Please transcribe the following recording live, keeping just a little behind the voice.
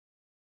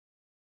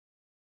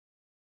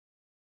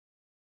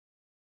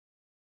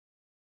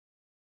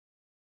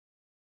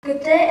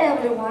Good day,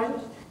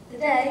 everyone.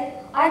 Today,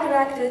 I'd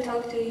like to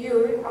talk to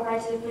you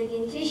about the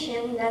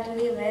presentation that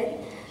we made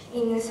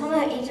in the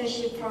summer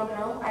internship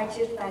program I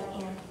took part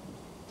in.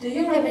 Do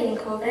you live in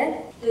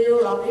Kobe? Do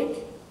you love it?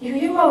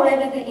 If you are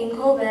living in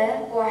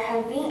Kobe or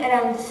have been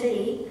around the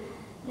city,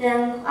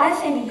 then I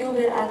think you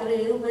will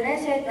agree when I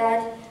say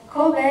that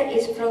Kobe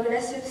is a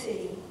progressive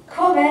city.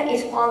 Kobe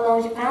is one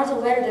of Japan's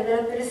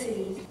well-developed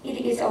cities.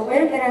 It is a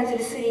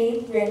well-balanced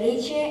city where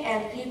nature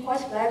and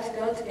people's lives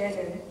go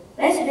together.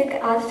 Let's look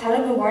at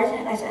Salami Ward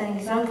as an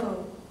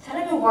example.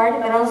 Salami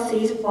Ward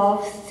balances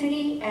both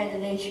city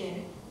and nature.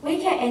 We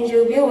can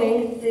enjoy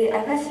viewing the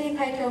Akasi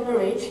Kaiko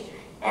Bridge,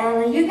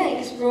 and you can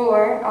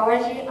explore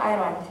Awaji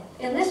Island.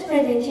 In this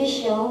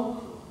presentation,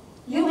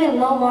 you will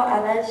know more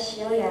about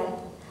Shibuya,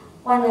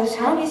 one of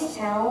Japanese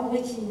towns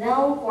which is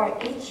known for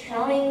its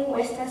charming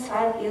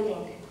western-style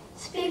building.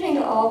 Speaking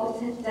of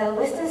the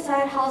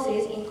western-style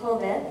houses in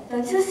Kobe,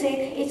 don't you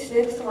think it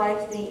looks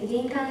like the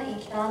Rinkan in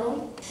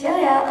Kitano?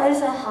 Shibuya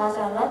also has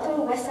a lot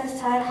of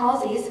western-style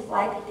houses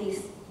like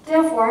this.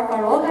 Therefore,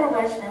 for local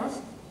residents,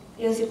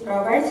 music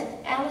lovers,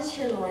 and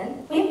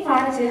children, we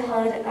plan to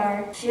hold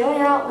our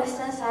Shibuya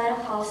Western-style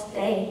House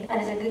Day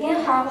at the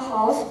Guggenheim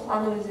House,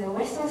 one of the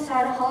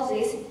western-style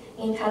houses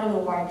in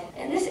Salami Ward.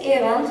 In this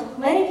event,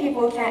 many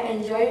people can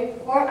enjoy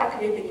 4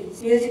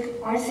 activities: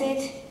 music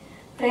concert,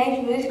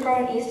 playing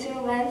musical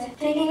instruments,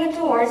 taking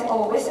tours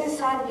of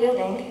Western-style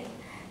building,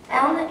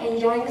 and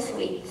enjoying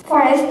sweets.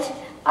 First,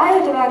 I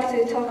would like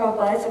to talk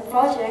about the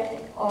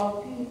project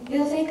of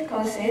music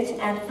concert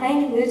and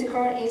playing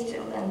musical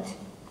instruments.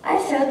 I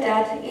thought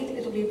that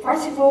it would be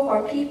possible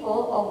for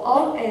people of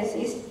all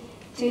ages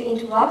to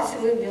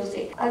interact with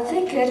music. I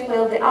think it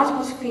will the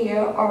atmosphere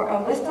of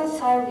a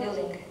Western-style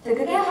building. The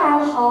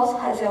Guggenheim House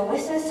has a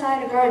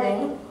Western-style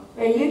garden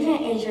where you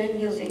can enjoy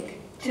music.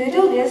 To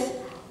do this,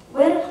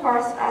 we'll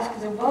first ask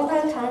the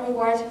local Salami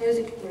Ward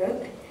music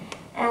group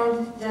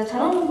and the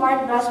Salami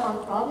Ward Brass Band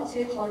Club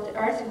to hold the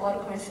Earth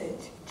World concert.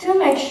 To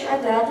make sure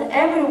that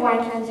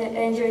everyone can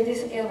enjoy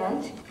this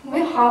event, we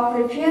have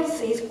prepared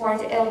seats for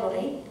the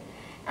elderly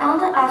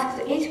and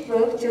asked each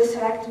group to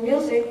select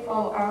music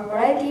from a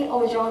variety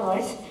of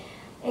genres,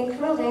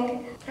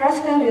 including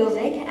classical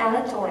music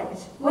and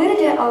trance. We'll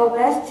do our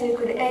best to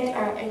create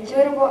an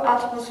enjoyable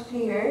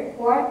atmosphere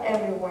for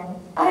everyone.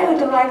 I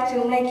would like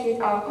to make it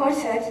a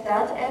concert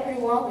that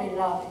everyone will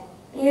love.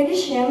 In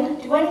addition,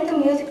 during the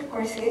music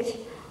concert,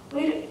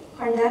 we'll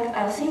conduct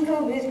a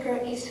simple musical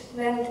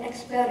instrument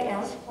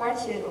experience for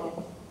children.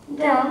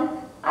 Then,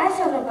 I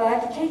thought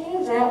about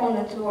taking them on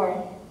a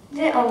tour.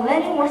 There are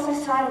many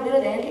Western-style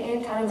buildings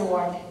in Salami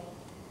Ward,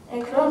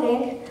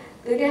 including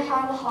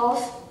Guggenheim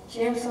House,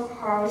 Jameson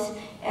House,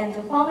 and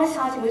the former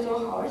St.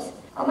 Whittle House.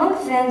 Among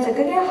them, the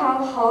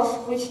Guggenheim House,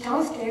 which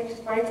townscape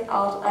spreads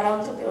out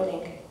around the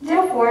building.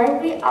 Therefore,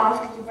 we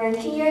asked the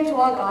volunteer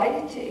tour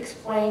guide to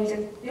explain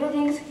the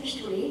building's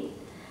history,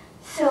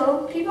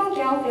 so people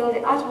can feel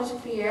the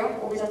atmosphere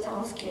of the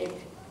townscape.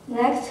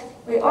 Next,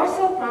 we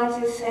also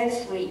plan to sell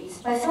sweets.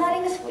 By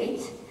selling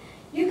sweets,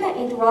 you can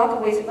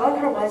interact with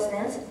local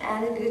residents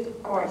and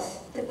good course.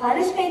 The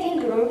participating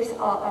groups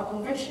are a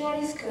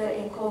confectionery school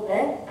in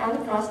Kobe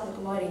and Plus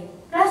Nukumori.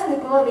 Plus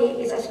Nukumori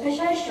is a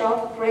special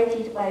shop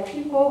created by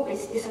people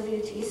with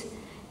disabilities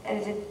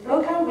and the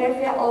local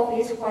welfare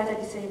office for the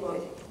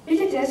disabled.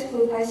 Visitors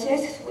who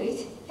purchase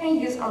sweets can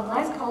use a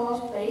nice common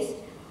space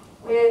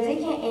where they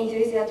can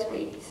enjoy their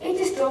treats.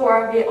 Each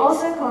store will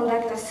also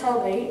conduct a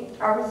survey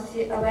about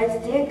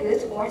their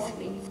goods or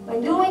sweets.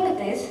 When doing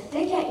this,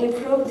 they can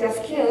improve their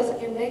skills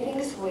in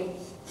making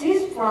sweets.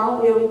 This plan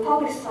will be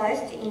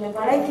publicized in a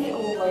variety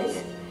of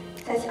ways,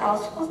 such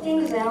as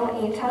posting them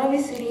in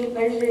Salami City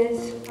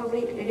residents'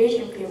 public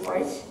relations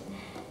papers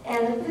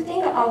and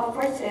putting up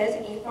posters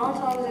in front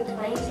of the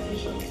train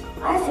stations.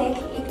 I think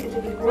it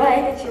would be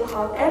great to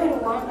have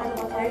everyone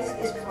advertise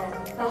this plan.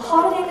 By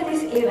holding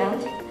this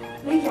event,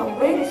 we can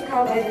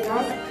rediscover the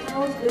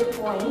town's good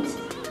points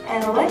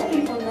and let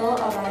people know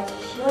about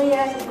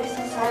Shibuya's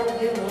western-style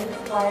building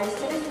while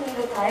strengthening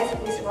the ties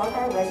with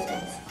local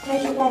residents.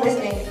 Thank you for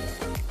listening.